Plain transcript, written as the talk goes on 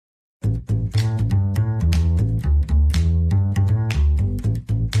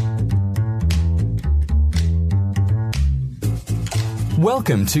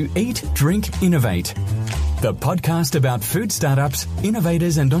Welcome to Eat, Drink, Innovate, the podcast about food startups,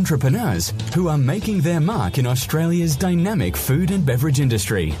 innovators and entrepreneurs who are making their mark in Australia's dynamic food and beverage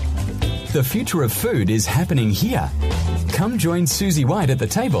industry. The future of food is happening here. Come join Susie White at the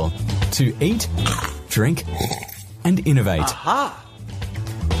table to eat, drink and innovate. Aha!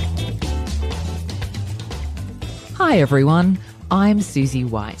 Hi everyone, I'm Susie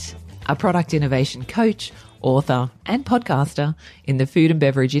White, a product innovation coach, author and podcaster in the food and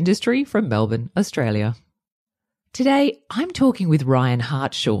beverage industry from Melbourne, Australia. Today, I'm talking with Ryan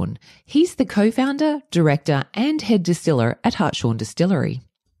Hartshorn. He's the co-founder, director and head distiller at Hartshorn Distillery.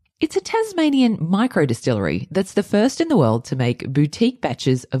 It's a Tasmanian micro distillery that's the first in the world to make boutique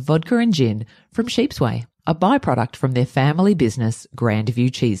batches of vodka and gin from sheep's whey, a byproduct from their family business,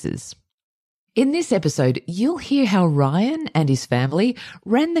 Grandview Cheeses. In this episode, you'll hear how Ryan and his family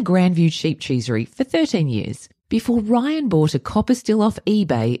ran the Grandview Sheep Cheesery for 13 years before Ryan bought a copper still off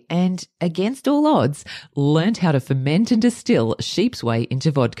eBay and, against all odds, learnt how to ferment and distill sheep's whey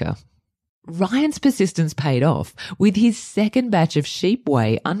into vodka. Ryan's persistence paid off, with his second batch of sheep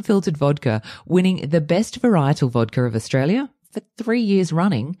whey unfiltered vodka winning the best varietal vodka of Australia for 3 years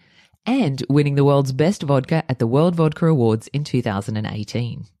running and winning the world's best vodka at the World Vodka Awards in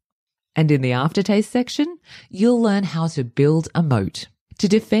 2018. And in the aftertaste section, you'll learn how to build a moat to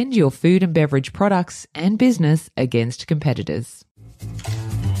defend your food and beverage products and business against competitors.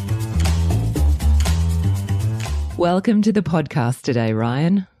 Welcome to the podcast today,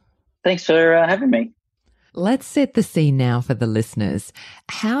 Ryan. Thanks for having me. Let's set the scene now for the listeners.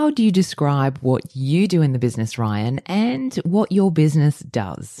 How do you describe what you do in the business, Ryan, and what your business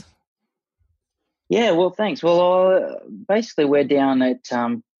does? Yeah, well, thanks. Well, basically, we're down at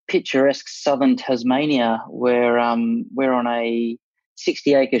picturesque southern Tasmania. We're on a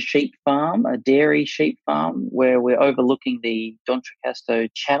 60-acre sheep farm, a dairy sheep farm, where we're overlooking the D'Entrecasteaux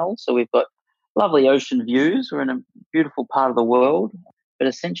Channel. So we've got lovely ocean views. We're in a beautiful part of the world. But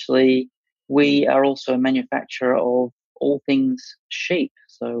essentially, we are also a manufacturer of all things sheep.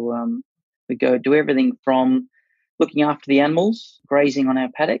 So we do everything from looking after the animals, grazing on our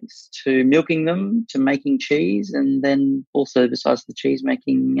paddocks, to milking them, to making cheese, and then also, besides the cheese,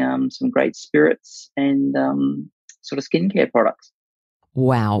 making some great spirits and sort of skincare products.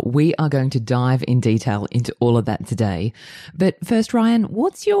 Wow, we are going to dive in detail into all of that today. But first, Ryan,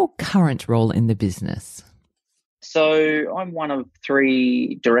 what's your current role in the business? So I'm one of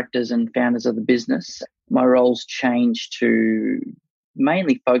 3 directors and founders of the business. My role's changed to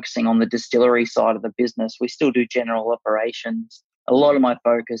mainly focusing on the distillery side of the business. We still do general operations. A lot of my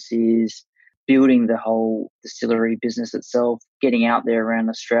focus is building the whole distillery business itself, getting out there around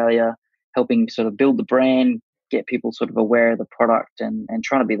Australia, helping sort of build the brand, get people sort of aware of the product and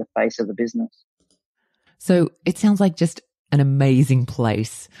trying to be the face of the business. So it sounds like just an amazing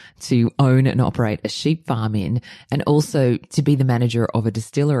place to own and operate a sheep farm in, and also to be the manager of a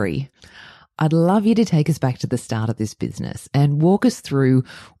distillery. I'd love you to take us back to the start of this business and walk us through,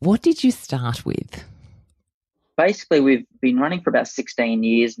 what did you start with? Basically, we've been running for about 16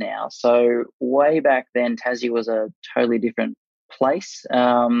 years now. So way back then, Tassie was a totally different place.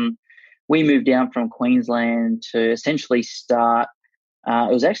 We moved down from Queensland to essentially start.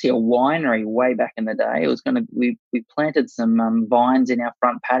 It was actually a winery way back in the day. It was we planted some vines in our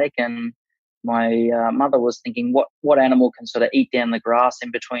front paddock, and my mother was thinking, what animal can sort of eat down the grass in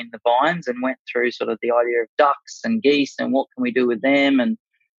between the vines, and went through sort of the idea of ducks and geese and what can we do with them, and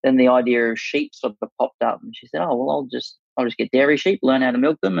then the idea of sheep sort of popped up, and she said, oh well, I'll just get dairy sheep, learn how to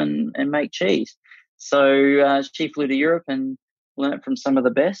milk them and make cheese. So she flew to Europe and learnt from some of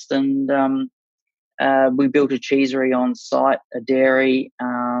the best, and we built a cheesery on site, a dairy,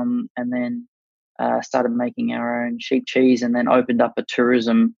 and then started making our own sheep cheese, and then opened up a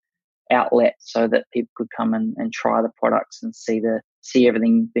tourism outlet so that people could come and try the products and see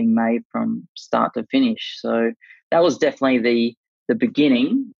everything being made from start to finish. So that was definitely the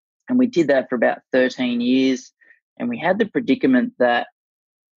beginning, and we did that for about 13 years, and we had the predicament that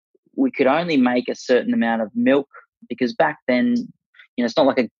we could only make a certain amount of milk, because back then, it's not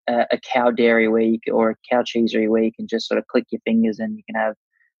like a cow dairy or a cow cheesery where you can just sort of click your fingers and you can have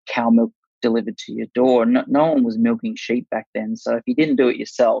cow milk delivered to your door. No one was milking sheep back then. So if you didn't do it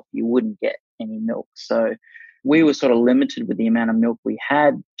yourself, you wouldn't get any milk. So we were sort of limited with the amount of milk we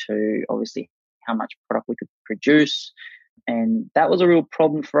had to obviously how much product we could produce. And that was a real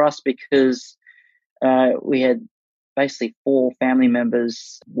problem for us, because we had basically 4 family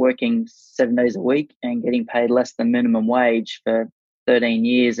members working 7 days a week and getting paid less than minimum wage for 13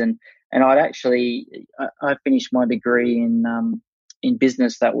 years. And I finished my degree in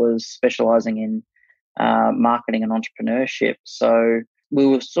business that was specializing in marketing and entrepreneurship. So we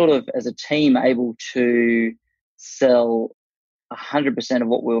were sort of, as a team, able to sell 100% of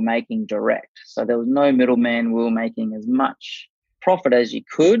what we were making direct. So there was no middleman. We were making as much profit as you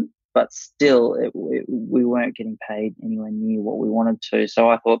could, but still we weren't getting paid anywhere near what we wanted to. So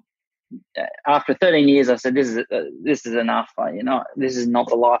I thought, after 13 years, I said, this is enough. This is not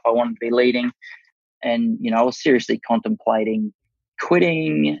the life I wanted to be leading. And, I was seriously contemplating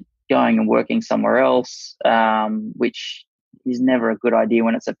quitting, going and working somewhere else, which is never a good idea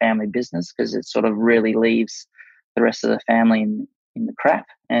when it's a family business, because it sort of really leaves the rest of the family in the crap.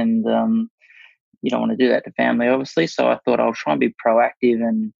 And you don't want to do that to family, obviously. So I thought I'll try and be proactive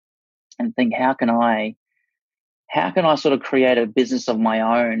and think, how can I sort of create a business of my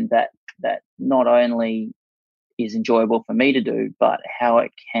own that not only is enjoyable for me to do, but how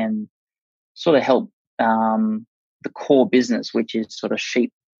it can sort of help the core business, which is sort of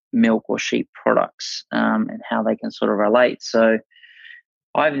sheep milk or sheep products, and how they can sort of relate. So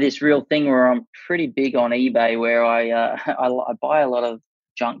I have this real thing where I'm pretty big on eBay, where I buy a lot of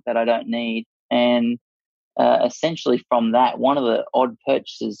junk that I don't need. And essentially from that, one of the odd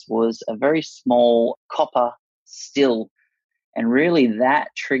purchases was a very small copper still. And really that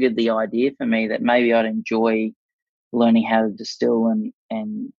triggered the idea for me that maybe I'd enjoy learning how to distill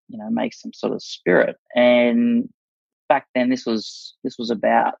and make some sort of spirit. And back then, this was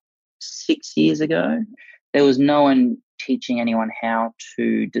about 6 years ago, there was no one teaching anyone how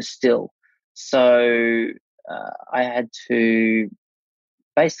to distill. So I had to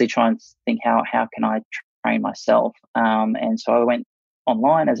basically try and think, how can I train myself? And so I went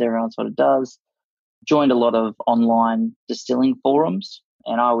online, as everyone sort of does, joined a lot of online distilling forums,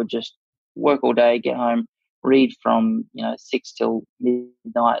 and I would just work all day, get home, read from 6 till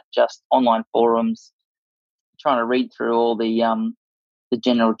midnight, just online forums, trying to read through all the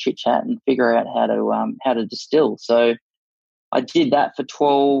general chit chat and figure out how to distill. So I did that for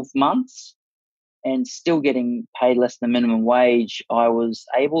 12 months, and still getting paid less than minimum wage. I was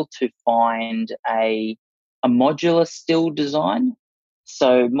able to find a modular still design.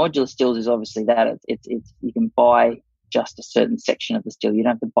 So modular stills is obviously that it's you can buy just a certain section of the still. You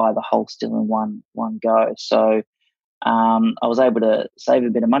don't have to buy the whole still in one go. So I was able to save a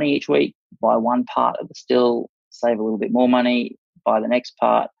bit of money each week, buy one part of the still, save a little bit more money, buy the next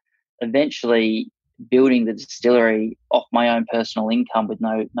part, eventually building the distillery off my own personal income with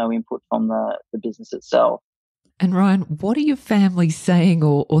no input from the business itself. And Ryan, what are your family saying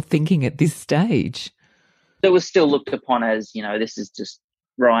or thinking at this stage? It was still looked upon as, this is just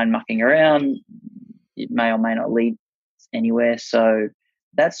Ryan mucking around. It may or may not lead anywhere. So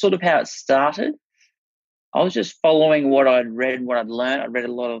that's sort of how it started. I was just following what I'd read, what I'd learned. I read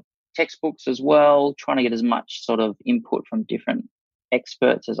a lot of textbooks as well, trying to get as much sort of input from different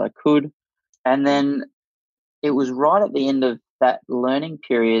experts as I could. And then it was right at the end of that learning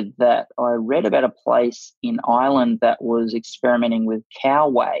period that I read about a place in Ireland that was experimenting with cow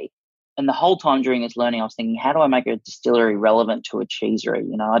whey. And the whole time during this learning, I was thinking, how do I make a distillery relevant to a cheesery?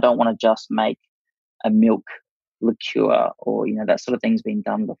 I don't want to just make a milk liqueur or, that sort of thing's been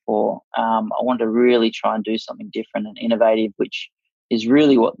done before. I wanted to really try and do something different and innovative, which is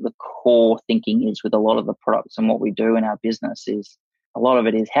really what the core thinking is with a lot of the products and what we do in our business. Is a lot of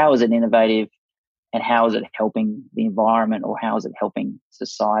it is, how is it innovative and how is it helping the environment, or how is it helping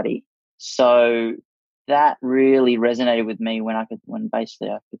society? So that really resonated with me when basically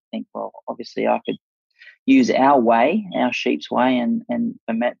I could think, well, obviously I could use our whey, our sheep's whey, and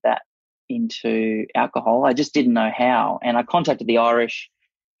ferment that into alcohol. I just didn't know how. And I contacted the Irish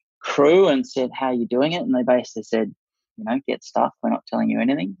crew and said, how are you doing it? And they basically said, get stuff. We're not telling you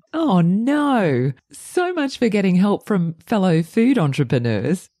anything. Oh, no. So much for getting help from fellow food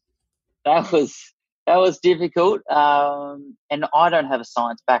entrepreneurs. That was difficult. And I don't have a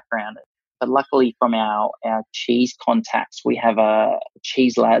science background, but luckily from our cheese contacts, we have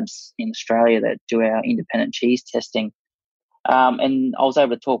cheese labs in Australia that do our independent cheese testing. And I was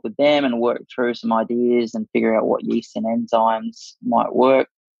able to talk with them and work through some ideas and figure out what yeast and enzymes might work.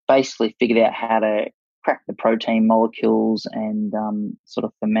 Basically figured out how to crack the protein molecules and sort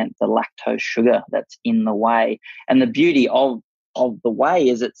of ferment the lactose sugar that's in the whey. And the beauty of the whey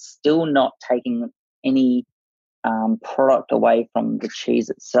is it's still not taking any product away from the cheese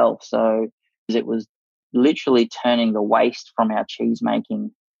itself. So it was literally turning the waste from our cheese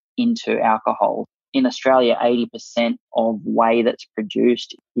making into alcohol. In Australia, 80% of whey that's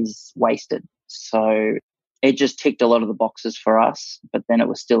produced is wasted. So it just ticked a lot of the boxes for us, but then it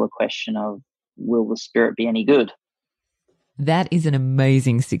was still a question of, will the spirit be any good? That is an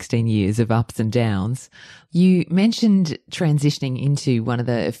amazing 16 years of ups and downs. You mentioned transitioning into one of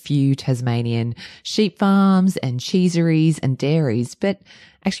the few Tasmanian sheep farms and cheeseries and dairies, but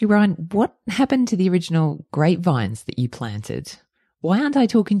actually, Ryan, what happened to the original grapevines that you planted? Why aren't I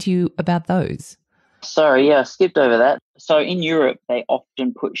talking to you about those? Sorry, yeah, I skipped over that. So in Europe, they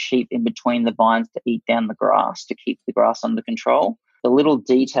often put sheep in between the vines to eat down the grass, to keep the grass under control. The little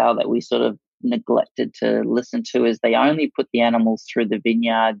detail that we sort of neglected to listen to is they only put the animals through the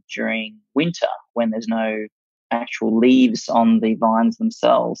vineyard during winter when there's no actual leaves on the vines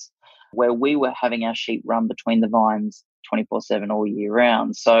themselves, where we were having our sheep run between the vines 24/7 all year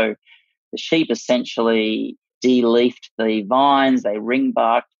round. So the sheep essentially de-leafed the vines, they ring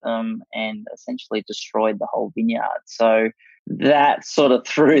barked them, and essentially destroyed the whole vineyard. So that sort of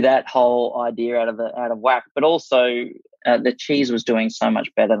threw that whole idea out of whack. But also, the cheese was doing so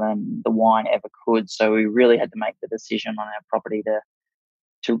much better than the wine ever could. So we really had to make the decision on our property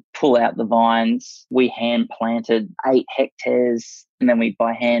to pull out the vines. We hand planted 8 hectares, and then we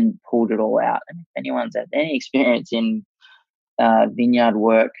by hand pulled it all out. And if anyone's had any experience in vineyard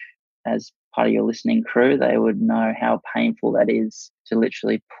work as part of your listening crew, they would know how painful that is to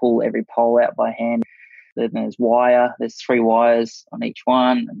literally pull every pole out by hand. Then there's 3 wires on each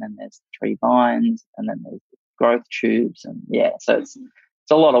one, and then there's 3 vines, and then there's growth tubes, and so it's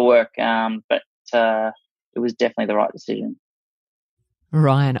a lot of work, but it was definitely the right decision.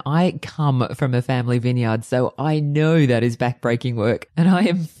 Ryan, I come from a family vineyard, so I know that is backbreaking work, and I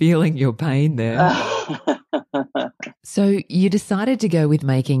am feeling your pain there. So you decided to go with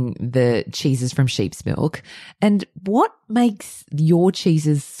making the cheeses from sheep's milk. And what makes your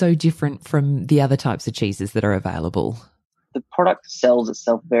cheeses so different from the other types of cheeses that are available? The product sells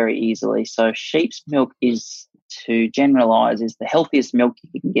itself very easily. So sheep's milk is, to generalize, is the healthiest milk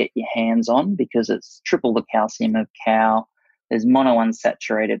you can get your hands on because it's triple the calcium of cow. There's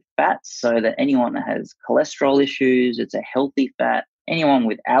monounsaturated fats, so that anyone that has cholesterol issues, it's a healthy fat. Anyone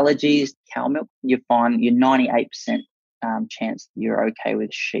with allergies, cow milk, you find you're 98% chance you're okay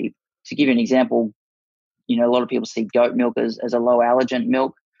with sheep. To give you an example, a lot of people see goat milk as a low allergen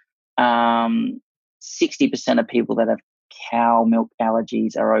milk. 60% of people that have cow milk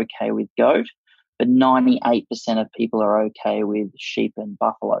allergies are okay with goat, but 98% of people are okay with sheep and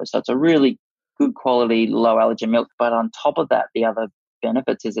buffalo. So it's a really good quality, low allergen milk. But on top of that, the other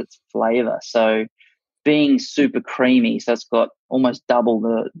benefits is its flavor. So being super creamy, so it's got almost double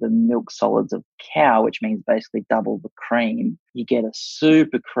the milk solids of cow, which means basically double the cream. You get a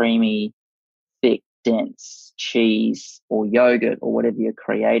super creamy, thick, dense cheese or yogurt or whatever you're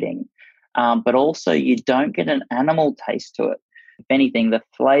creating. But also you don't get an animal taste to it. If anything, the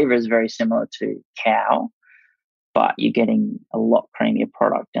flavor is very similar to cow, but you're getting a lot creamier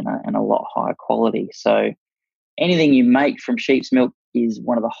product and a lot higher quality. So anything you make from sheep's milk is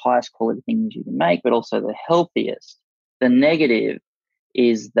one of the highest quality things you can make, but also the healthiest. The negative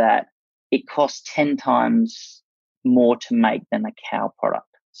is that it costs 10 times more to make than a cow product.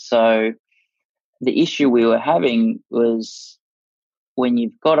 So the issue we were having was when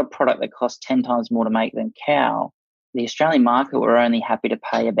you've got a product that costs 10 times more to make than cow, the Australian market were only happy to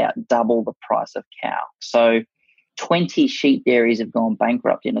pay about double the price of cow. So 20 sheep dairies have gone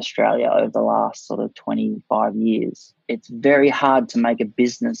bankrupt in Australia over the last sort of 25 years. It's very hard to make a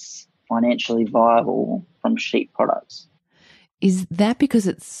business financially viable from sheep products. Is that because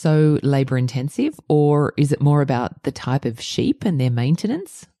it's so labour intensive, or is it more about the type of sheep and their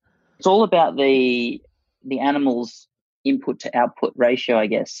maintenance? It's all about the animal's input to output ratio, I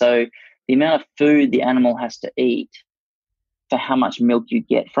guess. So the amount of food the animal has to eat for how much milk you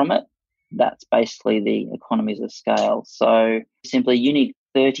get from it, that's basically the economies of scale. So simply you need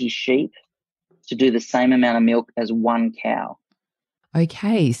 30 sheep to do the same amount of milk as 1 cow.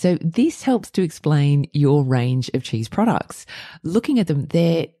 Okay, so this helps to explain your range of cheese products. Looking at them,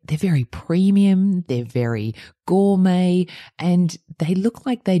 they're very premium, they're very gourmet, and they look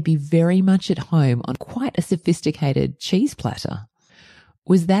like they'd be very much at home on quite a sophisticated cheese platter.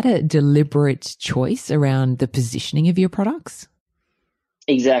 Was that a deliberate choice around the positioning of your products?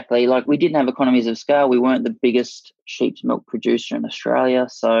 Exactly. Like, we didn't have economies of scale. We weren't the biggest sheep's milk producer in Australia.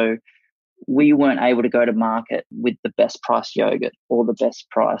 So we weren't able to go to market with the best priced yogurt or the best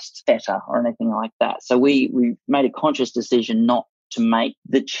priced feta or anything like that. So we made a conscious decision not to make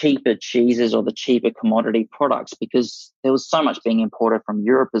the cheaper cheeses or the cheaper commodity products because there was so much being imported from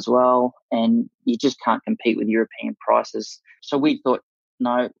Europe as well, and you just can't compete with European prices. So we thought,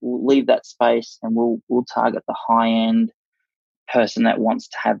 no, we'll leave that space and we'll target the high end person that wants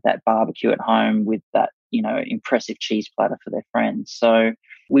to have that barbecue at home with that, impressive cheese platter for their friends. So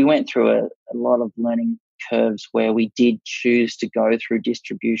we went through a lot of learning curves where we did choose to go through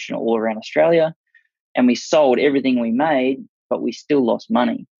distribution all around Australia, and we sold everything we made, but we still lost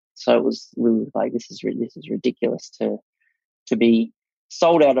money. So we were like, this is ridiculous to be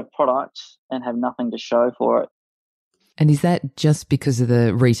sold out of product and have nothing to show for it. And is that just because of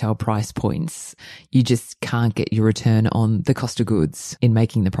the retail price points? You just can't get your return on the cost of goods in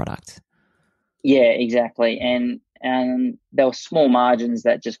making the product? Yeah, exactly. And there were small margins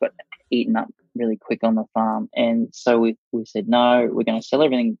that just got eaten up really quick on the farm. And so we said, no, we're going to sell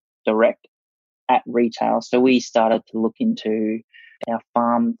everything direct at retail. So we started to look into our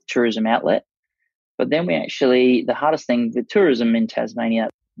farm tourism outlet. But then the hardest thing with tourism in Tasmania,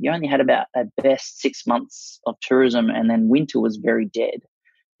 you only had about at best 6 months of tourism, and then winter was very dead.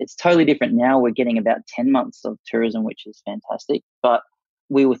 It's totally different now. We're getting about 10 months of tourism, which is fantastic. But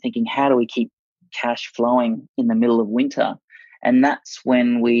we were thinking, how do we keep cash flowing in the middle of winter? And that's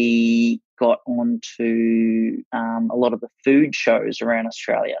when we got onto a lot of the food shows around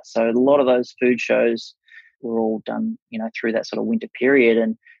Australia. So a lot of those food shows were all done, through that sort of winter period.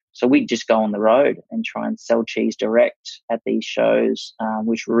 And so we'd just go on the road and try and sell cheese direct at these shows,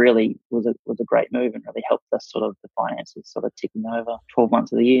 which really was a great move and really helped us sort of the finances sort of ticking over 12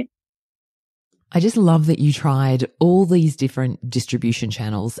 months of the year. I just love that you tried all these different distribution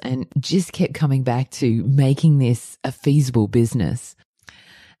channels and just kept coming back to making this a feasible business.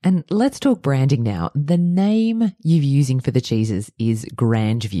 And let's talk branding now. The name you're using for the cheeses is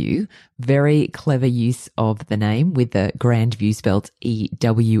Grandview. Very clever use of the name with the Grandview spelled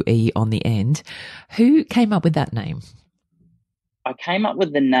EWE on the end. Who came up with that name? I came up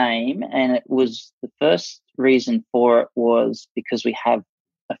with the name, and it was the first reason for it was because we have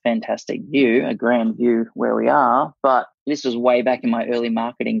a fantastic view, a grand view where we are. But this was way back in my early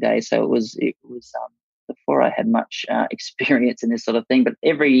marketing days, so it was before I had much experience in this sort of thing. But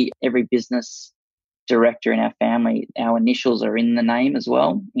every business director in our family, our initials are in the name as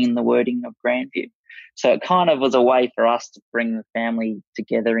well, in the wording of Grandview. So it kind of was a way for us to bring the family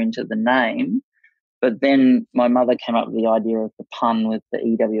together into the name. But then my mother came up with the idea of the pun with the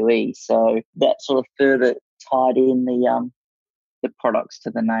EWE. So that sort of further tied in the products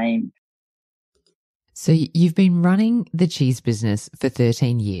to the name. So you've been running the cheese business for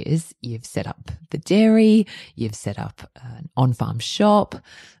 13 years. You've set up the dairy. You've set up an on-farm shop.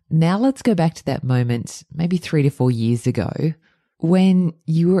 Now let's go back to that moment, maybe 3 to 4 years ago, when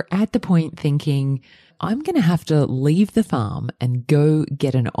you were at the point thinking, I'm going to have to leave the farm and go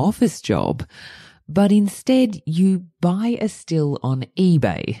get an office job. But instead you buy a still on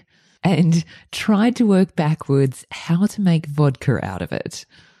eBay and tried to work backwards how to make vodka out of it.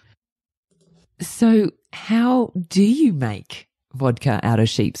 So how do you make vodka out of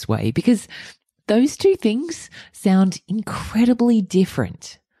sheep's whey? Because those two things sound incredibly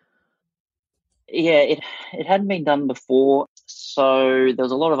different. Yeah, it hadn't been done before, so there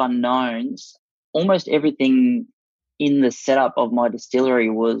was a lot of unknowns. Almost everything in the setup of my distillery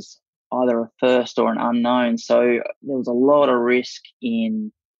was either a first or an unknown. So there was a lot of risk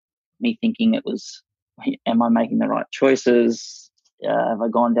in me thinking am I making the right choices? Have I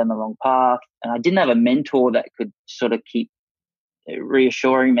gone down the wrong path? And I didn't have a mentor that could sort of keep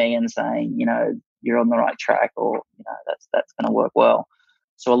reassuring me and saying, you're on the right track, or, that's going to work well.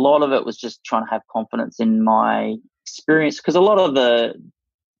 So a lot of it was just trying to have confidence in my experience, because a lot of the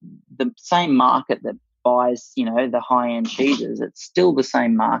same market that buys, the high-end cheeses, it's still the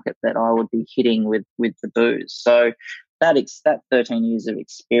same market that I would be hitting with the booze. So that 13 years of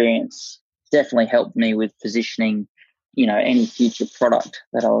experience definitely helped me with positioning, any future product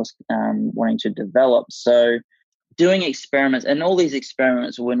that I was wanting to develop. So doing experiments, and all these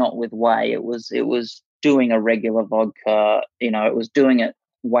experiments were not with whey. It was doing a regular vodka, it was doing it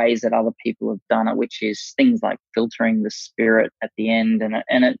ways that other people have done it, which is things like filtering the spirit at the end.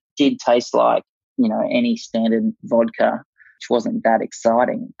 And it did taste like, any standard vodka, which wasn't that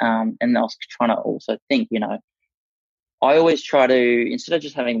exciting. And I was trying to also think, I always try to, instead of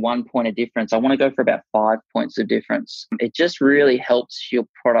just having 1 point of difference, I want to go for about 5 points of difference. It just really helps your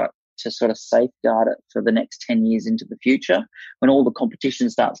product to sort of safeguard it for the next 10 years into the future. When all the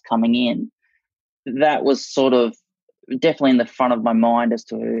competition starts coming in, that was sort of definitely in the front of my mind as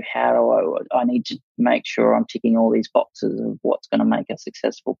to how I need to make sure I'm ticking all these boxes of what's going to make a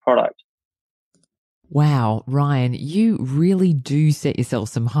successful product. Wow, Ryan, you really do set yourself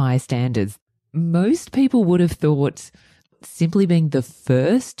some high standards. Most people would have thought simply being the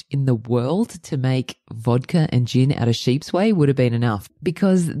first in the world to make vodka and gin out of sheep's whey would have been enough,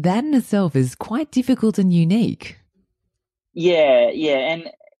 because that in itself is quite difficult and unique. Yeah. And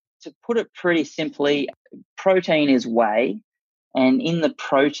to put it pretty simply, protein is whey, and in the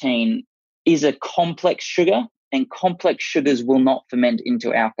protein, is a complex sugar, and complex sugars will not ferment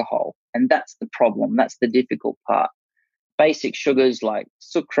into alcohol. And that's the problem. That's the difficult part. Basic sugars like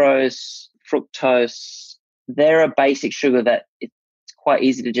sucrose, fructose, they're a basic sugar that it's quite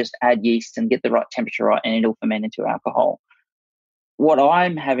easy to just add yeast and get the right temperature right, and it'll ferment into alcohol. What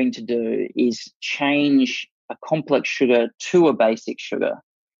I'm having to do is change a complex sugar to a basic sugar.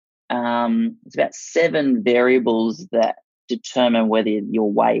 It's about 7 variables that determine whether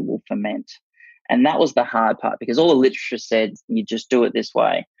your whey will ferment. And that was the hard part, because all the literature said you just do it this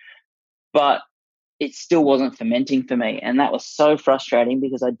way. But it still wasn't fermenting for me. And that was so frustrating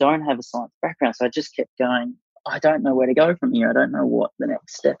because I don't have a science background. So I just kept going, I don't know where to go from here. I don't know what the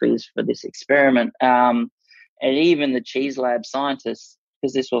next step is for this experiment. And even the cheese lab scientists,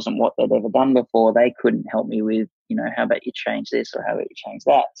 because this wasn't what they'd ever done before, they couldn't help me with, how about you change this or how about you change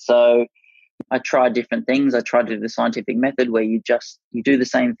that? So I tried different things. I tried to do the scientific method where you do the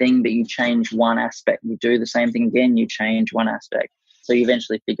same thing, but you change one aspect. You do the same thing again, you change one aspect. So you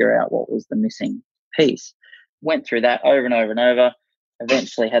eventually figure out what was the missing piece. Went through that over and over and over.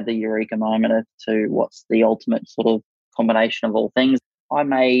 Eventually had the eureka moment as to what's the ultimate sort of combination of all things. I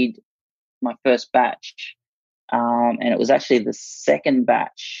made my first batch, and it was actually the second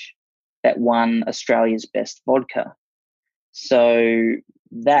batch that won Australia's best vodka. So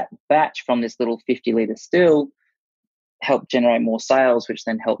that batch from this little 50-litre still helped generate more sales, which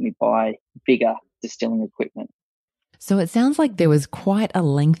then helped me buy bigger distilling equipment. So it sounds like there was quite a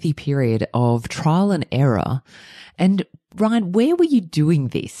lengthy period of trial and error. And Ryan, where were you doing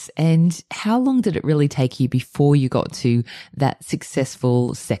this, and how long did it really take you before you got to that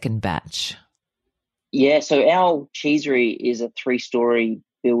successful second batch? Yeah, so our cheesery is a 3-story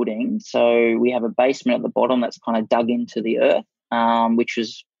building. So we have a basement at the bottom that's kind of dug into the earth, which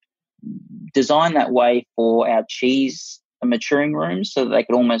was designed that way for our cheese maturing rooms, so that they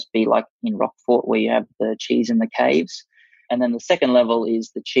could almost be like in Rockfort where you have the cheese in the caves. And then the second level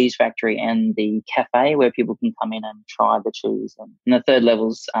is the cheese factory and the cafe where people can come in and try the cheese. And the third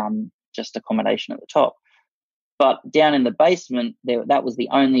level's just accommodation at the top. But down in the basement, that was the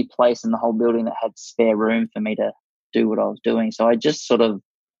only place in the whole building that had spare room for me to do what I was doing. So I just sort of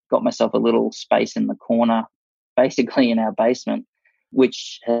got myself a little space in the corner, basically in our basement,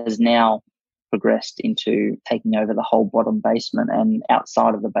 which has now progressed into taking over the whole bottom basement and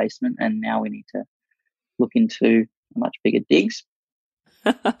outside of the basement. And now we need to look into much bigger digs.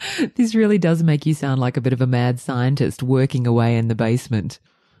 This really does make you sound like a bit of a mad scientist working away in the basement.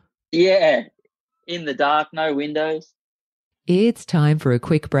 Yeah, in the dark, no windows. It's time for a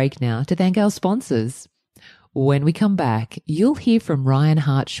quick break now to thank our sponsors. When we come back, you'll hear from Ryan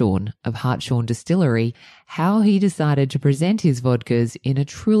Hartshorn of Hartshorn Distillery how he decided to present his vodkas in a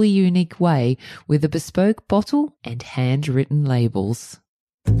truly unique way with a bespoke bottle and handwritten labels.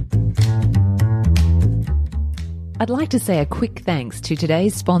 I'd like to say a quick thanks to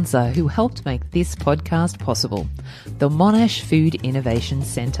today's sponsor who helped make this podcast possible, the Monash Food Innovation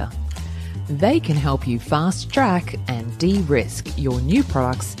Centre. They can help you fast-track and de-risk your new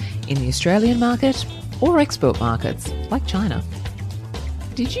products in the Australian market or export markets like China.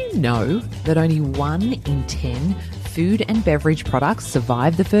 Did you know that only 1 in 10 food and beverage products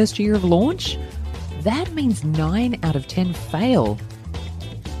survive the first year of launch? That means 9 out of 10 fail.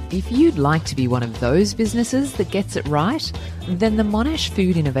 If you'd like to be one of those businesses that gets it right, then the Monash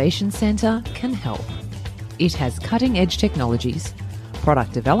Food Innovation Centre can help. It has cutting-edge technologies,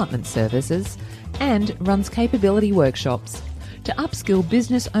 product development services, and runs capability workshops to upskill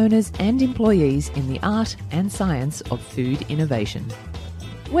business owners and employees in the art and science of food innovation.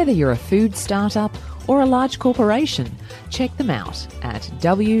 Whether you're a food startup or a large corporation, check them out at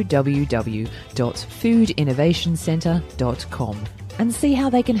www.foodinnovationcentre.com and see how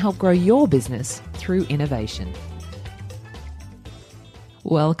they can help grow your business through innovation.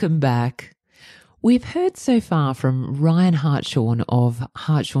 Welcome back. We've heard so far from Ryan Hartshorn of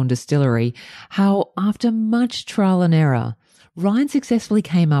Hartshorn Distillery how after much trial and error, Ryan successfully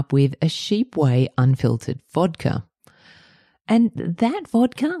came up with a Sheep Whey unfiltered vodka. And that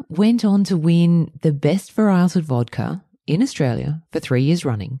vodka went on to win the best varietal vodka in Australia for 3 years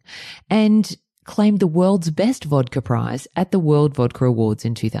running and claimed the world's best vodka prize at the World Vodka Awards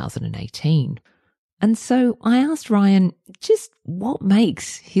in 2018. And so I asked Ryan just what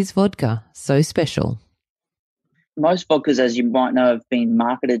makes his vodka so special. Most vodkas, as you might know, have been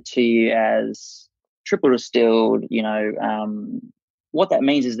marketed to you as triple distilled. What that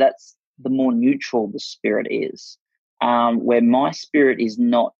means is that's the more neutral the spirit is, where my spirit is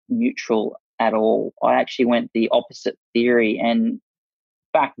not neutral at all. I actually went the opposite theory, and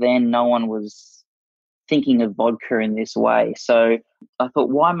back then no one was thinking of vodka in this way. So I thought,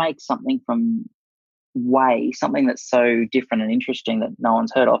 why make something from whey, something that's so different and interesting that no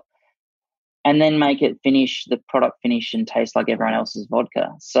one's heard of, and then make it the product finish and taste like everyone else's vodka.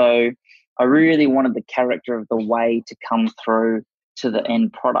 So I really wanted the character of the whey to come through to the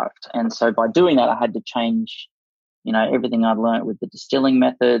end product. And so by doing that, I had to change, everything I'd learned with the distilling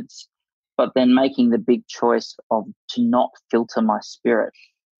methods, but then making the big choice to not filter my spirit.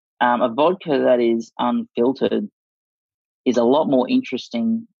 A vodka that is unfiltered is a lot more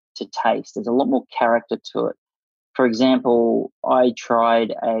interesting to taste. There's a lot more character to it. For example, I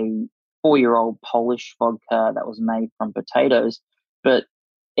tried a 4-year-old Polish vodka that was made from potatoes, but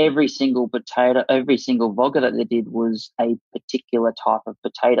every single vodka that they did was a particular type of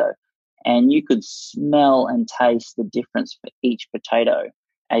potato. And you could smell and taste the difference for each potato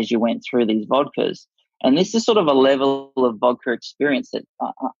as you went through these vodkas. And this is sort of a level of vodka experience that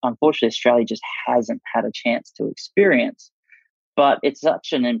unfortunately Australia just hasn't had a chance to experience. But it's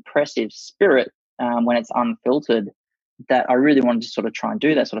such an impressive spirit when it's unfiltered that I really wanted to sort of try and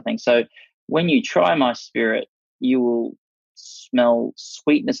do that sort of thing. So when you try my spirit, you will smell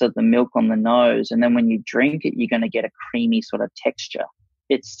sweetness of the milk on the nose. And then when you drink it, you're going to get a creamy sort of texture.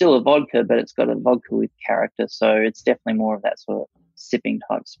 It's still a vodka, but it's got a vodka with character. So it's definitely more of that sort of sipping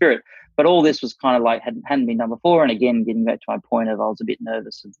type spirit. But all this was kind of like hadn't been done before. And again, getting back to my point of I was a bit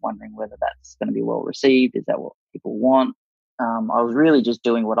nervous of wondering whether that's going to be well received. Is that what people want? I was really just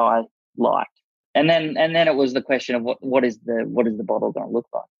doing what I liked. And then it was the question of what is the bottle going to look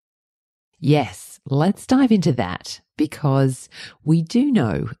like? Yes, let's dive into that, because we do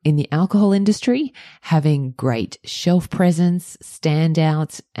know in the alcohol industry, having great shelf presence,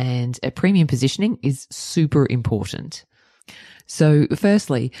 standouts, and a premium positioning is super important. So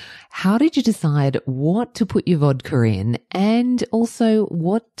firstly, how did you decide what to put your vodka in and also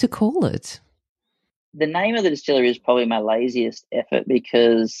what to call it? The name of the distillery is probably my laziest effort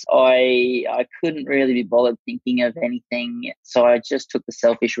because I couldn't really be bothered thinking of anything. So I just took the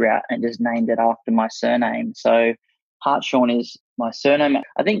selfish route and just named it after my surname. So Hartshorn is my surname.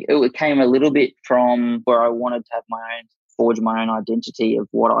 I think it came a little bit from where I wanted to have forge my own identity of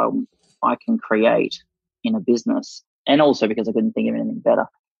what I can create in a business. And also because I couldn't think of anything better.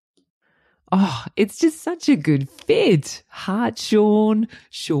 Oh, it's just such a good fit. Hartshorn,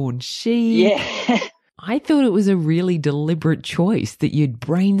 Shaun Sheep. Yeah. I thought it was a really deliberate choice that you'd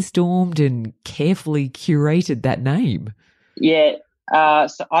brainstormed and carefully curated that name. Yeah.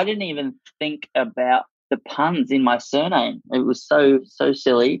 So I didn't even think about the puns in my surname. It was so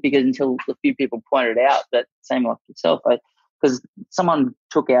silly because until a few people pointed out that, same like yourself, because someone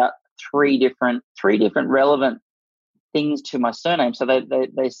took out three different relevant things to my surname. So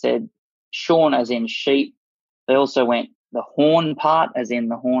they said Shaun as in sheep. They also went the horn part as in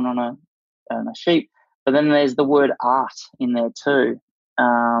the horn on a sheep. But then there's the word art in there too.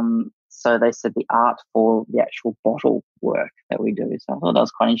 So they said the art for the actual bottle work that we do. So I thought that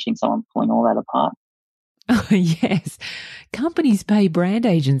was quite interesting, someone pulling all that apart. Oh, yes. Companies pay brand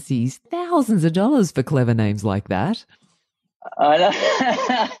agencies thousands of dollars for clever names like that. I know.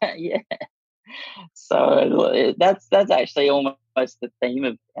 Yeah. So that's actually almost the theme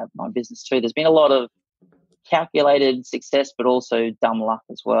of my business too. There's been a lot of calculated success, but also dumb luck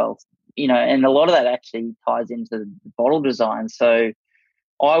as well. And a lot of that actually ties into the bottle design. So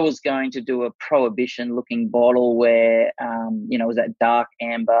I was going to do a prohibition-looking bottle where, it was that dark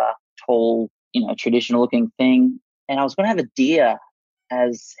amber, tall, traditional-looking thing. And I was going to have a deer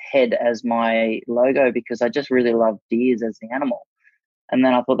as head as my logo because I just really love deers as the animal. And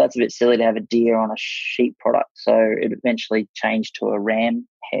then I thought that's a bit silly to have a deer on a sheep product. So it eventually changed to a ram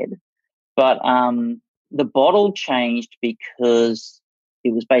head. But the bottle changed because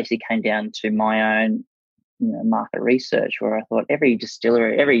it was basically came down to my own market research where I thought every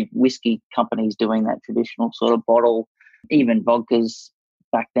distillery, every whiskey company is doing that traditional sort of bottle. Even vodkas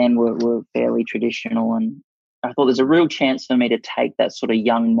back then were fairly traditional. And I thought there's a real chance for me to take that sort of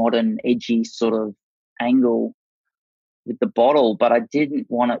young, modern, edgy sort of angle with the bottle, but I didn't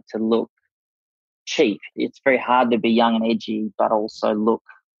want it to look cheap. It's very hard to be young and edgy, but also look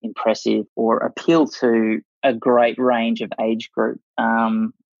impressive or appeal to a great range of age group.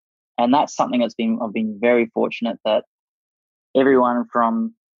 And that's something I've been very fortunate that everyone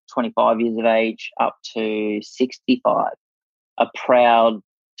from 25 years of age up to 65 are proud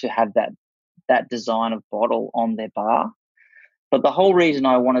to have that design of bottle on their bar. But the whole reason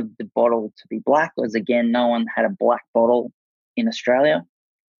I wanted the bottle to be black was, again, no one had a black bottle in Australia.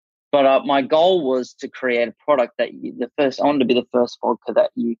 But my goal was to create a product that I wanted to be the first vodka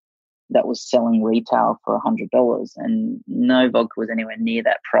that was selling retail for $100, and no vodka was anywhere near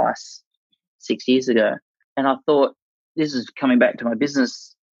that price 6 years ago. And I thought, this is coming back to my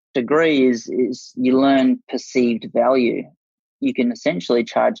business degree, is you learn perceived value. You can essentially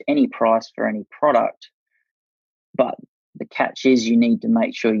charge any price for any product, but the catch is you need to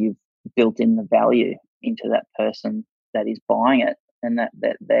make sure you've built in the value into that person that is buying it, and that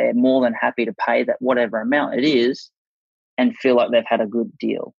they're more than happy to pay that whatever amount it is and feel like they've had a good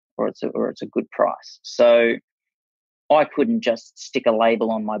deal, or it's a good price. So I couldn't just stick a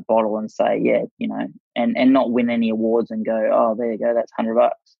label on my bottle and say, yeah, and not win any awards and go, oh, there you go, that's $100.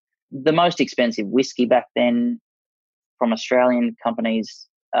 The most expensive whiskey back then from Australian companies,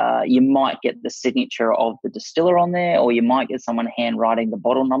 you might get the signature of the distiller on there, or you might get someone handwriting the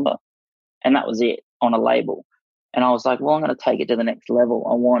bottle number, and that was it on a label. And I was like, well, I'm going to take it to the next level.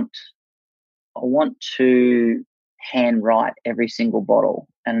 I want to handwrite every single bottle,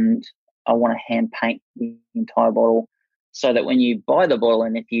 and I want to hand paint the entire bottle, so that when you buy the bottle,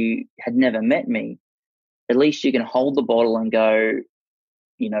 and if you had never met me, at least you can hold the bottle and go,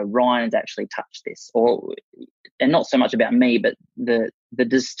 Ryan has actually touched this, and not so much about me, but the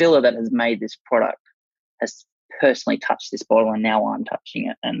distiller that has made this product has personally touched this bottle, and now I'm touching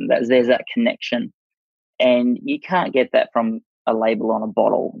it, and there's that connection. And you can't get that from a label on a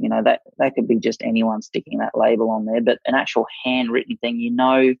bottle. That could be just anyone sticking that label on there, but an actual handwritten thing,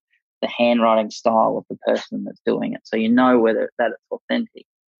 the handwriting style of the person that's doing it, so whether that it's authentic.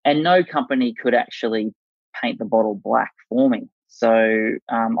 And no company could actually paint the bottle black for me. So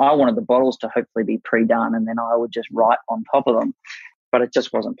I wanted the bottles to hopefully be pre-done, and then I would just write on top of them. But it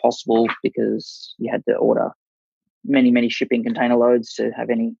just wasn't possible, because you had to order many, many shipping container loads to have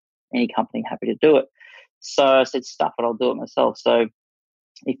any company happy to do it. So I said, stuff it, I'll do it myself. So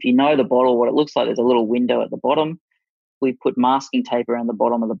if you know the bottle, what it looks like, there's a little window at the bottom. We put masking tape around the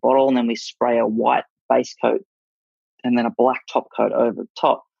bottom of the bottle, and then we spray a white base coat and then a black top coat over the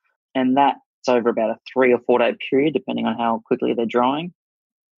top. And that's over about a 3 or 4 day period, depending on how quickly they're drying.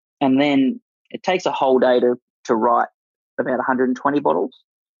 And then it takes a whole day to write about 120 bottles.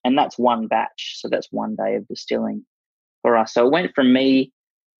 And that's one batch. So that's 1 day of distilling for us. So it went from me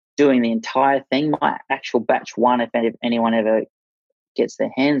doing the entire thing, my actual batch one, if anyone ever gets their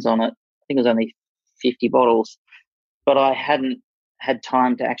hands on it, I think it was only 50 bottles. But I hadn't had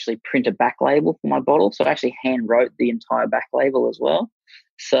time to actually print a back label for my bottle, so I actually hand wrote the entire back label as well.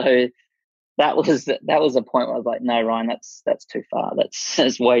 So that was the point where I was like, no, Ryan, that's too far.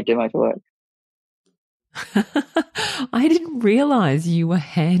 That's way too much work. I didn't realize you were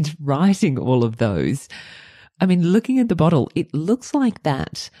hand writing all of those. I mean, looking at the bottle, it looks like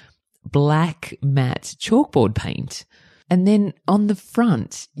that black matte chalkboard paint. And then on the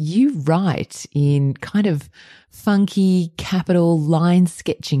front, you write in kind of funky capital line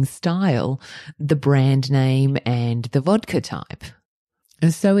sketching style the brand name and the vodka type.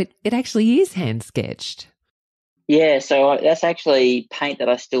 And so it actually is hand sketched. Yeah, so that's actually paint that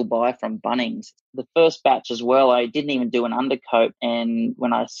I still buy from Bunnings. The first batch as well, I didn't even do an undercoat. And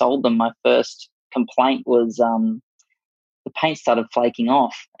when I sold them, my first complaint was the paint started flaking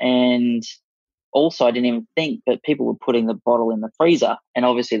off. And also, I didn't even think that people were putting the bottle in the freezer. And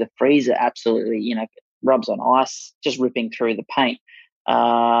obviously the freezer absolutely, rubs on ice, just ripping through the paint.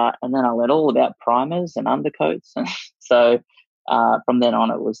 And then I learned all about primers and undercoats. And so from then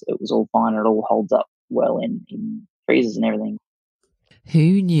on, it was all fine. It all holds up well in freezers and everything.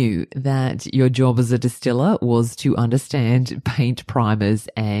 Who knew that your job as a distiller was to understand paint primers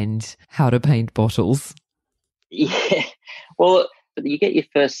and how to paint bottles? Yeah. Well, you get your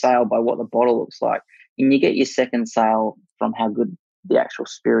first sale by what the bottle looks like, and you get your second sale from how good the actual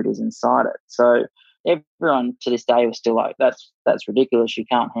spirit is inside it. So everyone to this day was still like, that's ridiculous. You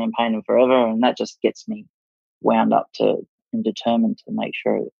can't hand paint them forever. And that just gets me wound up and determined to make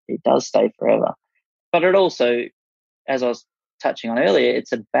sure it does stay forever. But it also, as I was touching on earlier,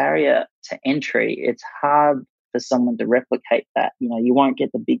 it's a barrier to entry. It's hard for someone to replicate that. You won't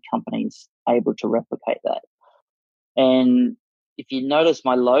get the big companies able to replicate that. And if you notice,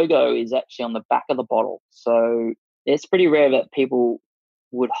 my logo is actually on the back of the bottle. So it's pretty rare that people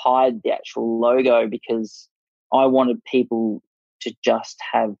would hide the actual logo, because I wanted people to just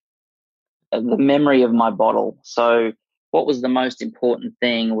have the memory of my bottle. So what was the most important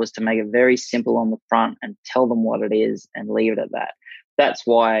thing was to make it very simple on the front and tell them what it is and leave it at that. That's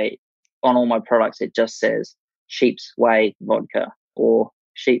why on all my products it just says Sheep's Way vodka or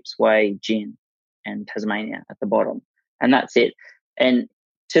Sheep's Way gin and Tasmania at the bottom. And that's it. And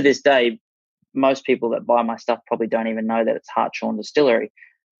to this day, most people that buy my stuff probably don't even know that it's Hartshorn Distillery.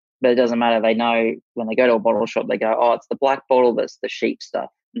 But it doesn't matter. They know when they go to a bottle shop, they go, oh, it's the black bottle that's the sheep stuff.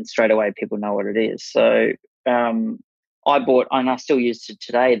 And straight away people know what it is. So I bought, and I still use to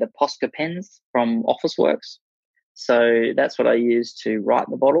today, the Posca pens from Officeworks. So that's what I use to write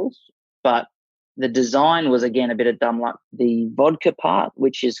the bottles. But the design was, again, a bit of dumb luck. The vodka part,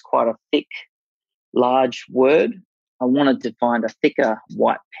 which is quite a thick, large word, I wanted to find a thicker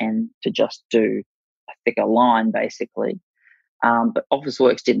white pen to just do a thicker line, basically. But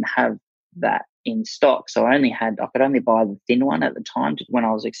Officeworks didn't have that in stock. So I could only buy the thin one at the time when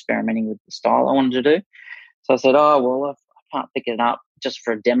I was experimenting with the style I wanted to do. So I said, oh, well, I can't pick it up just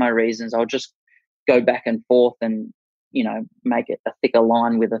for demo reasons. I'll just go back and forth and, make it a thicker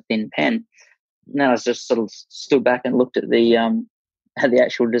line with a thin pen. And then I just sort of stood back and looked at the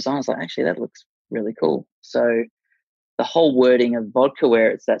actual design. I was like, actually, that looks really cool. So the whole wording of vodka,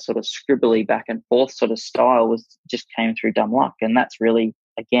 where it's that sort of scribbly back and forth sort of style, just came through dumb luck. And that's really,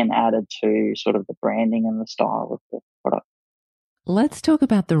 again, added to sort of the branding and the style of the product. Let's talk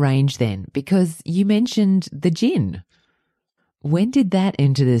about the range then, because you mentioned the gin. When did that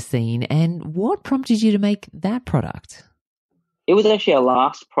enter the scene and what prompted you to make that product? It was actually our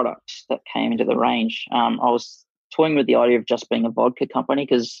last product that came into the range. I was toying with the idea of just being a vodka company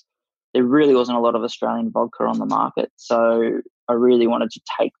because there really wasn't a lot of Australian vodka on the market. So I really wanted to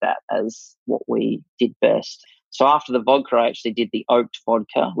take that as what we did best. So after the vodka, I actually did the oaked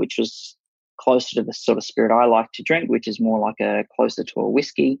vodka, which was closer to the sort of spirit I like to drink, which is more like closer to a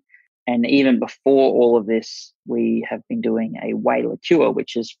whiskey. And even before all of this, we have been doing a whey liqueur,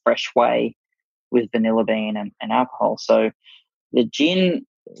 which is fresh whey with vanilla bean and alcohol. So the gin,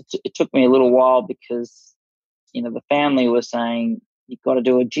 it took me a little while because, the family was saying, you've got to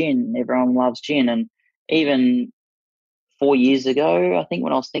do a gin. Everyone loves gin. And even 4 years ago, I think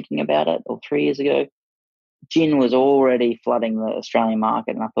when I was thinking about it, or 3 years ago, gin was already flooding the Australian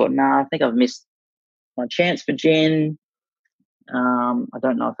market. And I thought, I think I've missed my chance for gin. I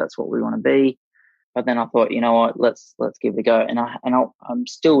don't know if that's what we want to be. But then I thought, you know what, let's give it a go. And I'm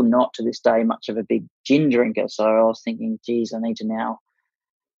still not to this day much of a big gin drinker. So I was thinking, geez, I need to now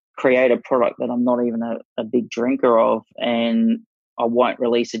create a product that I'm not even a big drinker of, and I won't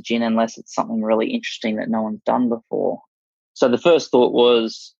release a gin unless it's something really interesting that no one's done before. So the first thought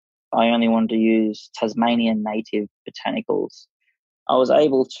was I only wanted to use Tasmanian native botanicals. I was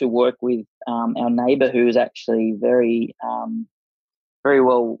able to work with our neighbour who is actually very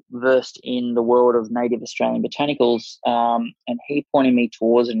well versed in the world of native Australian botanicals, and he pointed me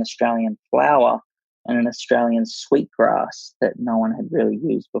towards an Australian flower and an Australian sweetgrass that no one had really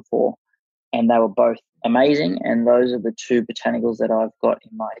used before. And they were both amazing, and those are the two botanicals that I've got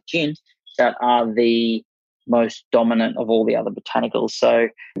in my gin that are the most dominant of all the other botanicals. So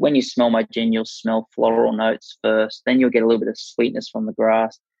when you smell my gin, you'll smell floral notes first, then you'll get a little bit of sweetness from the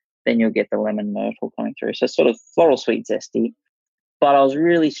grass, then you'll get the lemon myrtle coming through. So sort of floral, sweet, zesty. But I was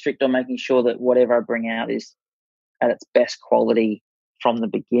really strict on making sure that whatever I bring out is at its best quality from the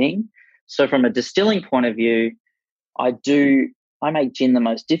beginning. So from a distilling point of view, I make gin the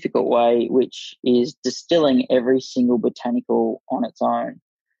most difficult way, which is distilling every single botanical on its own.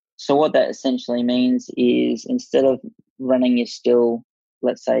 So what that essentially means is instead of running your still,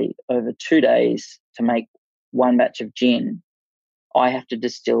 let's say, over 2 days to make one batch of gin, I have to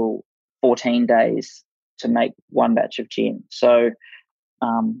distill 14 days to make one batch of gin. So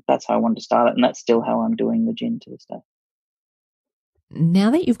that's how I wanted to start it, and that's still how I'm doing the gin to this day.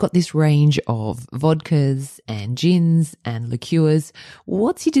 Now that you've got this range of vodkas and gins and liqueurs,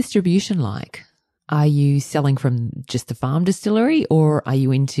 what's your distribution like? Are you selling from just the farm distillery, or are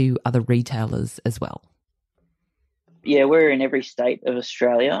you into other retailers as well? Yeah, we're in every state of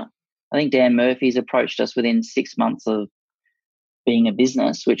Australia. I think Dan Murphy's approached us within 6 months of being a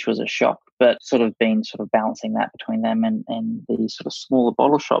business, which was a shock, but been balancing that between them and the sort of smaller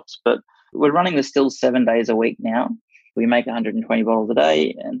bottle shops. But we're running the stills 7 days a week now. We make 120 bottles a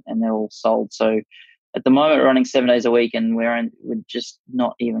day and they're all sold. So at the moment, we're running 7 days a week, and we're just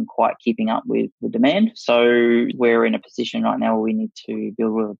not even quite keeping up with the demand. So we're in a position right now where we need to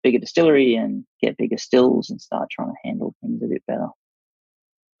build a bigger distillery and get bigger stills and start trying to handle things a bit better.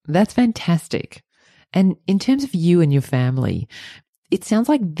 That's fantastic. And in terms of you and your family, it sounds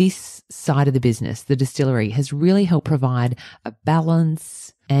like this side of the business, the distillery, has really helped provide a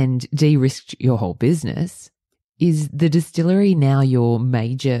balance and de-risked your whole business. Is the distillery now your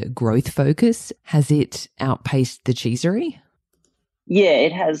major growth focus? Has it outpaced the cheesery? Yeah,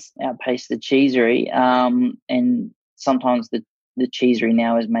 it has outpaced the cheesery. And sometimes the cheesery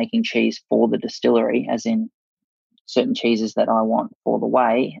now is making cheese for the distillery, as in certain cheeses that I want for the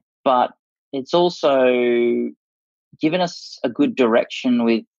whey. But it's also given us a good direction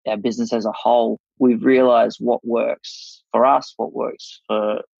with our business as a whole. We've realized what works for us, what works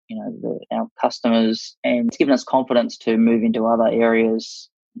for our customers, and it's given us confidence to move into other areas,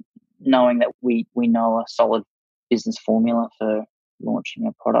 knowing that we know a solid business formula for launching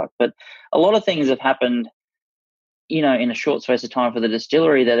a product. But a lot of things have happened, in a short space of time for the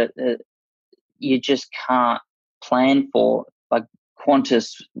distillery that you just can't plan for. Like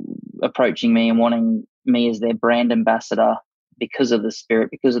Qantas approaching me and wanting me as their brand ambassador because of the spirit,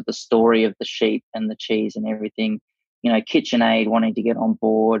 because of the story of the sheep and the cheese and everything. KitchenAid wanting to get on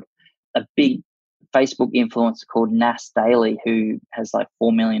board. A big Facebook influencer called Nas Daily, who has like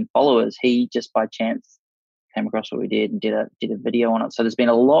 4 million followers. He just by chance came across what we did and did a video on it. So there's been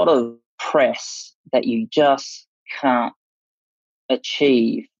a lot of press that you just can't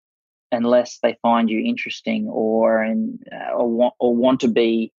achieve unless they find you interesting or want to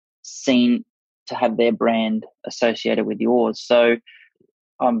be seen to have their brand associated with yours. So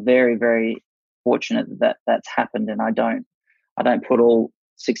I'm very, very fortunate that that's happened, and I don't put all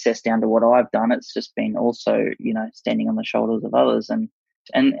success down to what I've done. It's just been also, standing on the shoulders of others, and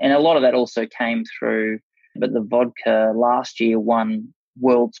a lot of that also came through. But the vodka last year won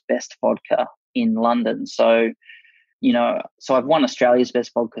world's best vodka in London. So, so I've won Australia's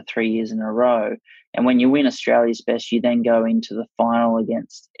best vodka 3 years in a row. And when you win Australia's best, you then go into the final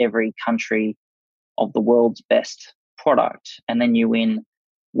against every country of the world's best product. And then you win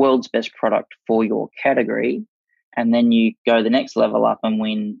world's best product for your category. And then you go the next level up and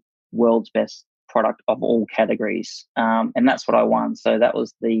win world's best product of all categories. And that's what I won. So that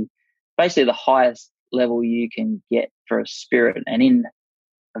was basically the highest level you can get for a spirit, and in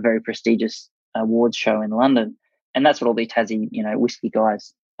a very prestigious awards show in London. And that's what all the Tassie, whiskey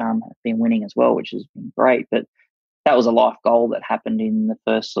guys have been winning as well, which has been great. But that was a life goal that happened in the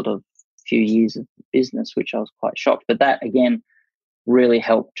first sort of few years of business, which I was quite shocked. But that, again, really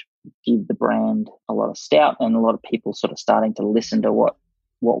helped give the brand a lot of stout, and a lot of people sort of starting to listen to what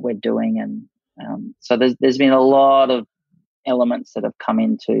we're doing. And so there's been a lot of elements that have come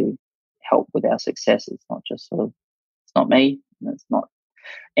in to help with our success. It's not just it's not me. It's not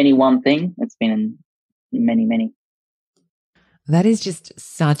any one thing. It's been many, many. That is just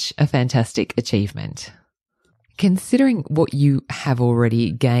such a fantastic achievement. Considering what you have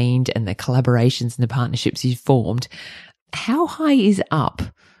already gained and the collaborations and the partnerships you've formed, how high is up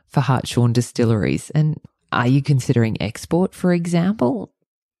for Hartshorn Distilleries? And are you considering export, for example?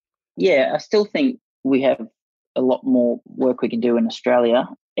 Yeah, I still think we have a lot more work we can do in Australia.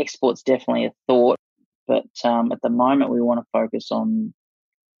 Export's definitely a thought, but at the moment we want to focus on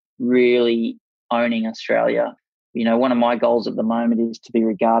really owning Australia. One of my goals at the moment is to be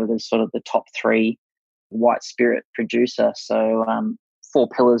regarded as sort of the top 3 white spirit producer. So 4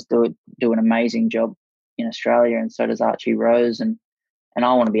 Pillars do an amazing job in Australia, and so does Archie Rose, and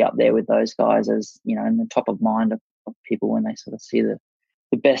I want to be up there with those guys as, in the top of mind of people when they sort of see the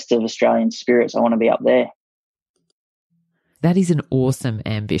best of Australian spirits. I want to be up there. That is an awesome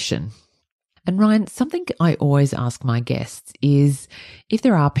ambition. And Ryan, something I always ask my guests is if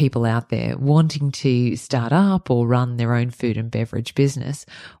there are people out there wanting to start up or run their own food and beverage business,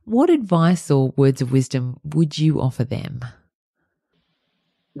 what advice or words of wisdom would you offer them?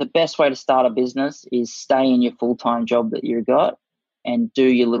 The best way to start a business is stay in your full-time job that you've got and do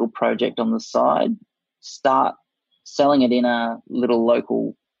your little project on the side. Start selling it in a little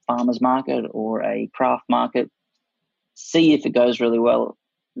local farmer's market or a craft market. See if it goes really well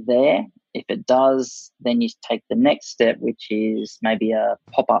there. If it does, then you take the next step, which is maybe a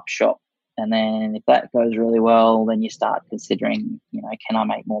pop-up shop. And then if that goes really well, then you start considering, can I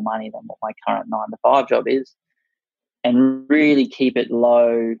make more money than what my current 9-to-5 job is? And really keep it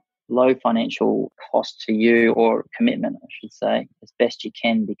low financial cost to you, or commitment, I should say, as best you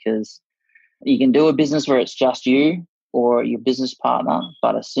can, because you can do a business where it's just you or your business partner,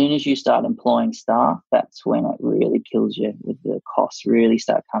 but as soon as you start employing staff, that's when it really kills you, with the costs really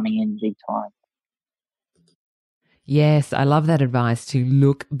start coming in big time. Yes, I love that advice to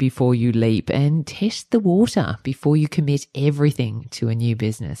look before you leap and test the water before you commit everything to a new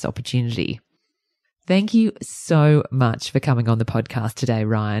business opportunity. Thank you so much for coming on the podcast today,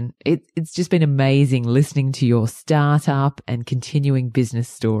 Ryan. It's just been amazing listening to your startup and continuing business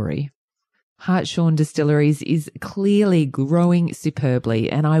story. Hartshorn Distilleries is clearly growing superbly,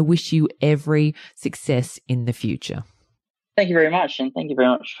 and I wish you every success in the future. Thank you very much, and thank you very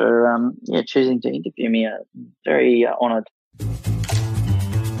much for choosing to interview me. Very honoured.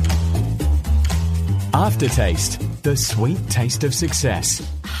 Aftertaste, the sweet taste of success.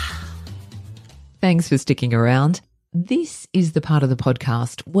 Thanks for sticking around. This is the part of the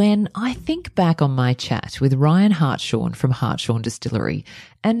podcast when I think back on my chat with Ryan Hartshorn from Hartshorn Distillery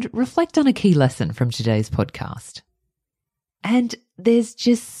and reflect on a key lesson from today's podcast. And there's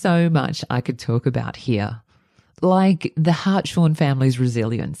just so much I could talk about here. Like the Hartshorn family's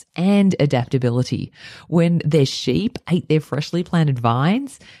resilience and adaptability when their sheep ate their freshly planted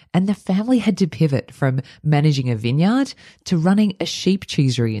vines and the family had to pivot from managing a vineyard to running a sheep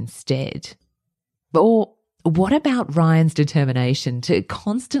cheesery instead. Or what about Ryan's determination to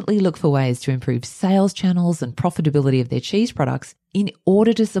constantly look for ways to improve sales channels and profitability of their cheese products in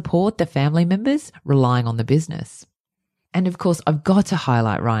order to support the family members relying on the business? And of course, I've got to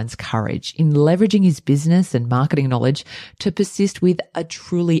highlight Ryan's courage in leveraging his business and marketing knowledge to persist with a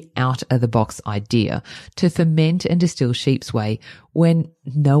truly out-of-the-box idea to ferment and distill Sheep's Whey when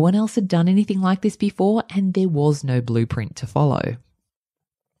no one else had done anything like this before and there was no blueprint to follow.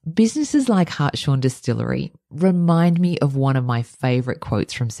 Businesses like Hartshorn Distillery remind me of one of my favourite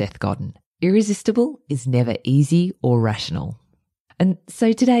quotes from Seth Godin: "Irresistible is never easy or rational." And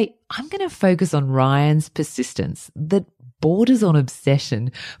so today, I'm going to focus on Ryan's persistence that borders on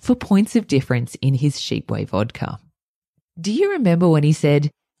obsession for points of difference in his Sheep Whey vodka. Do you remember when he said,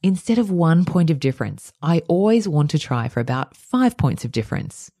 "Instead of 1 point of difference, I always want to try for about 5 points of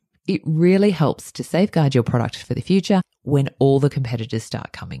difference"? It really helps to safeguard your product for the future when all the competitors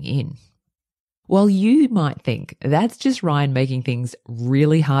start coming in. While you might think that's just Ryan making things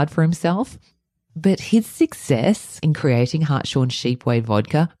really hard for himself, but his success in creating Hartshorn Sheep Whey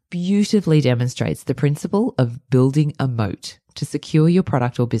vodka beautifully demonstrates the principle of building a moat to secure your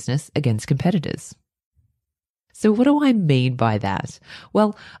product or business against competitors. So what do I mean by that?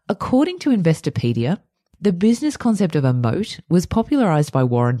 Well, according to Investopedia, the business concept of a moat was popularized by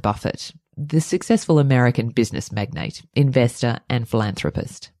Warren Buffett, the successful American business magnate, investor, and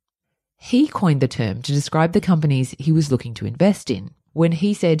philanthropist. He coined the term to describe the companies he was looking to invest in when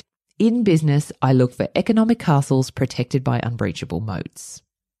he said, "In business, I look for economic castles protected by unbreachable moats."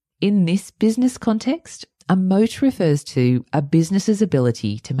 In this business context, a moat refers to a business's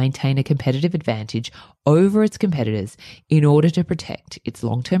ability to maintain a competitive advantage over its competitors in order to protect its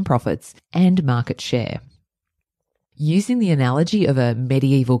long-term profits and market share. Using the analogy of a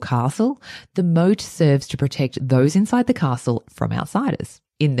medieval castle, the moat serves to protect those inside the castle from outsiders.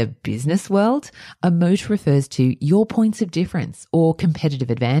 In the business world, a moat refers to your points of difference or competitive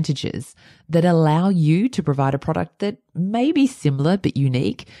advantages that allow you to provide a product that may be similar but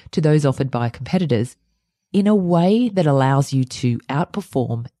unique to those offered by competitors in a way that allows you to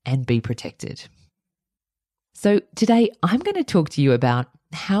outperform and be protected. So today I'm going to talk to you about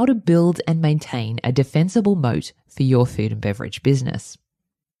how to build and maintain a defensible moat for your food and beverage business.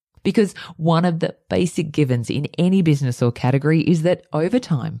 Because one of the basic givens in any business or category is that over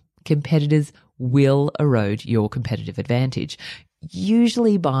time, competitors will erode your competitive advantage,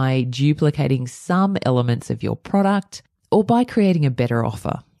 usually by duplicating some elements of your product or by creating a better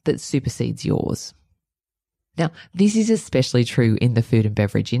offer that supersedes yours. Now, this is especially true in the food and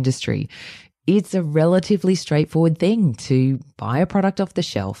beverage industry. It's a relatively straightforward thing to buy a product off the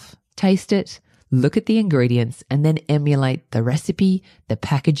shelf, taste it, look at the ingredients, and then emulate the recipe, the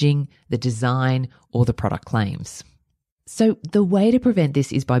packaging, the design, or the product claims. So the way to prevent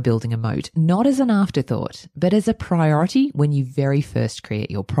this is by building a moat, not as an afterthought, but as a priority when you very first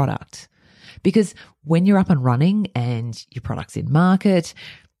create your product. Because when you're up and running and your product's in market,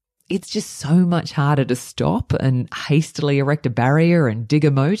 it's just so much harder to stop and hastily erect a barrier and dig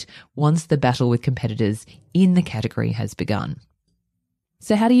a moat once the battle with competitors in the category has begun.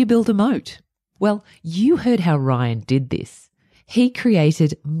 So how do you build a moat? Well, you heard how Ryan did this. He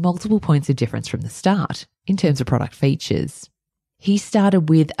created multiple points of difference from the start in terms of product features. He started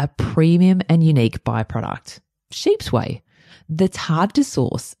with a premium and unique byproduct, Sheep's Whey, that's hard to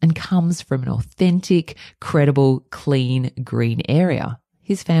source and comes from an authentic, credible, clean, green area,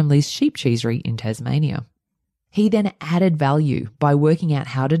 his family's sheep cheesery in Tasmania. He then added value by working out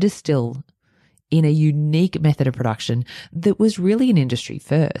how to distill in a unique method of production that was really an industry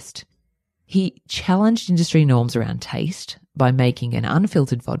first. He challenged industry norms around taste by making an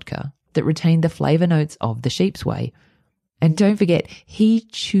unfiltered vodka that retained the flavour notes of the Sheep's Whey. And don't forget, he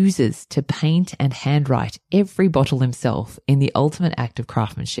chooses to paint and handwrite every bottle himself in the ultimate act of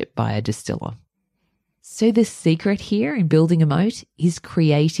craftsmanship by a distiller. So the secret here in building a moat is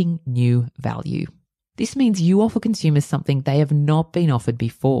creating new value. This means you offer consumers something they have not been offered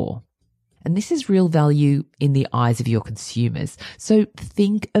before. And this is real value in the eyes of your consumers. So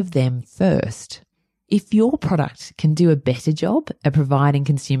think of them first. If your product can do a better job at providing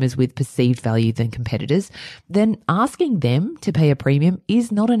consumers with perceived value than competitors, then asking them to pay a premium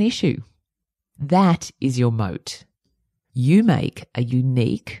is not an issue. That is your moat. You make a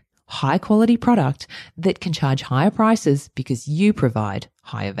unique, high-quality product that can charge higher prices because you provide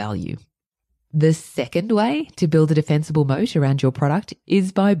higher value. The second way to build a defensible moat around your product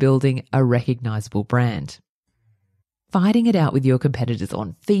is by building a recognizable brand. Fighting it out with your competitors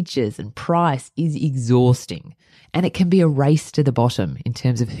on features and price is exhausting, and it can be a race to the bottom in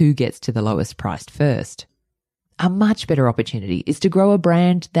terms of who gets to the lowest priced first. A much better opportunity is to grow a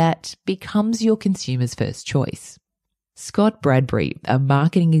brand that becomes your consumer's first choice. Scott Bradbury, a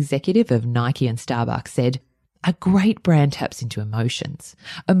marketing executive of Nike and Starbucks, said, "A great brand taps into emotions.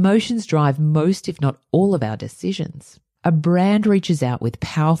 Emotions drive most, if not all, of our decisions. A brand reaches out with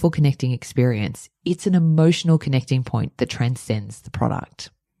powerful connecting experience. It's an emotional connecting point that transcends the product."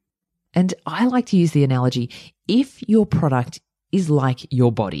 And I like to use the analogy, if your product is like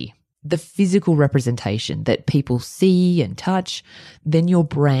your body, the physical representation that people see and touch, then your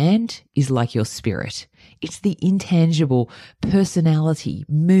brand is like your spirit. It's the intangible personality,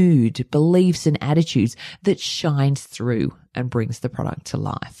 mood, beliefs, and attitudes that shines through and brings the product to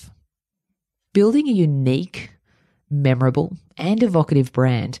life. Building a unique, memorable, and evocative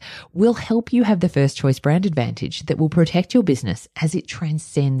brand will help you have the first choice brand advantage that will protect your business as it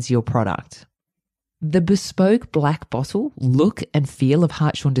transcends your product. The bespoke black bottle, look and feel of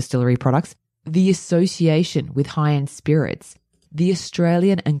Hartshorn Distillery products, the association with high-end spirits, the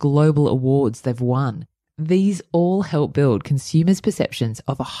Australian and global awards they've won, these all help build consumers' perceptions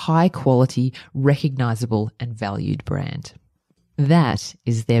of a high-quality, recognisable and valued brand. That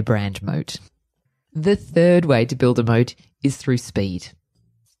is their brand moat. The third way to build a moat is through speed.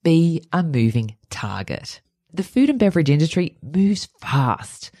 Be a moving target. The food and beverage industry moves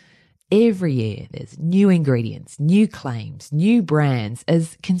fast. Every year, there's new ingredients, new claims, new brands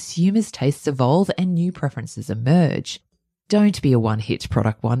as consumers' tastes evolve and new preferences emerge. Don't be a one-hit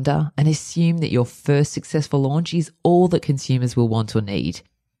product wonder and assume that your first successful launch is all that consumers will want or need.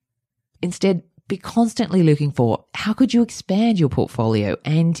 Instead, be constantly looking for how could you expand your portfolio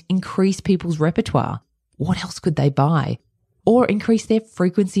and increase people's repertoire? What else could they buy? Or increase their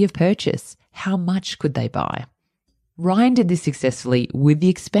frequency of purchase? How much could they buy? Ryan did this successfully with the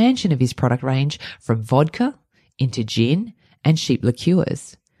expansion of his product range from vodka into gin and sheep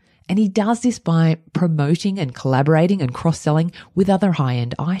liqueurs. And he does this by promoting and collaborating and cross-selling with other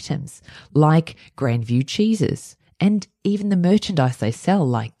high-end items like Grandview cheeses and even the merchandise they sell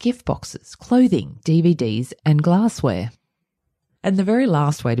like gift boxes, clothing, DVDs and glassware. And the very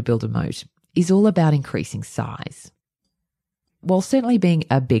last way to build a moat is all about increasing size. While certainly being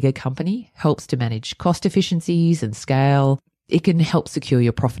a bigger company helps to manage cost efficiencies and scale, it can help secure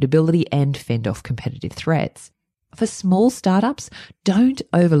your profitability and fend off competitive threats. For small startups, don't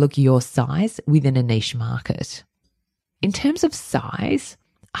overlook your size within a niche market. In terms of size,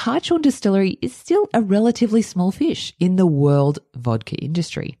 Hartshorn Distillery is still a relatively small fish in the world vodka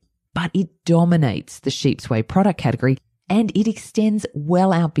industry, but it dominates the sheep's whey product category and it extends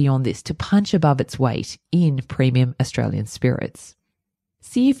well out beyond this to punch above its weight in premium Australian spirits.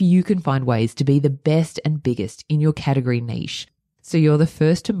 See if you can find ways to be the best and biggest in your category niche, so you're the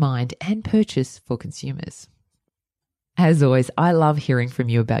first to mind and purchase for consumers. As always, I love hearing from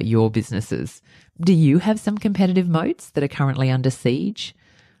you about your businesses. Do you have some competitive moats that are currently under siege?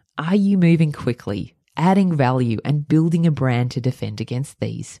 Are you moving quickly, adding value and building a brand to defend against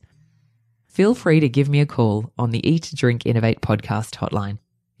these? Feel free to give me a call on the Eat, Drink, Innovate podcast hotline.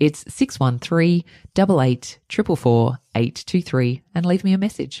 It's 613 88 444 823 and leave me a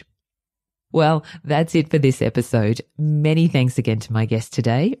message. Well, that's it for this episode. Many thanks again to my guest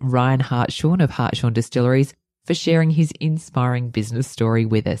today, Ryan Hartshorn of Hartshorn Distilleries, for sharing his inspiring business story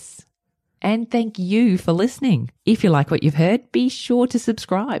with us. And thank you for listening. If you like what you've heard, be sure to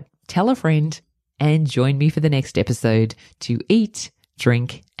subscribe, tell a friend, and join me for the next episode to eat,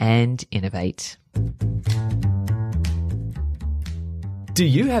 drink, and innovate. Do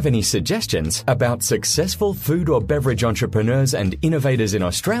you have any suggestions about successful food or beverage entrepreneurs and innovators in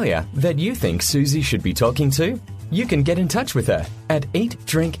Australia that you think Susie should be talking to? You can get in touch with her at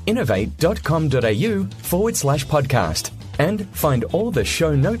eatdrinkinnovate.com.au/podcast and find all the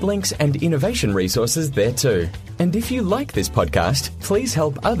show note links and innovation resources there too. And if you like this podcast, please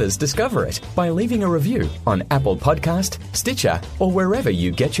help others discover it by leaving a review on Apple Podcast, Stitcher, or wherever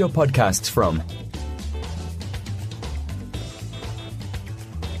you get your podcasts from.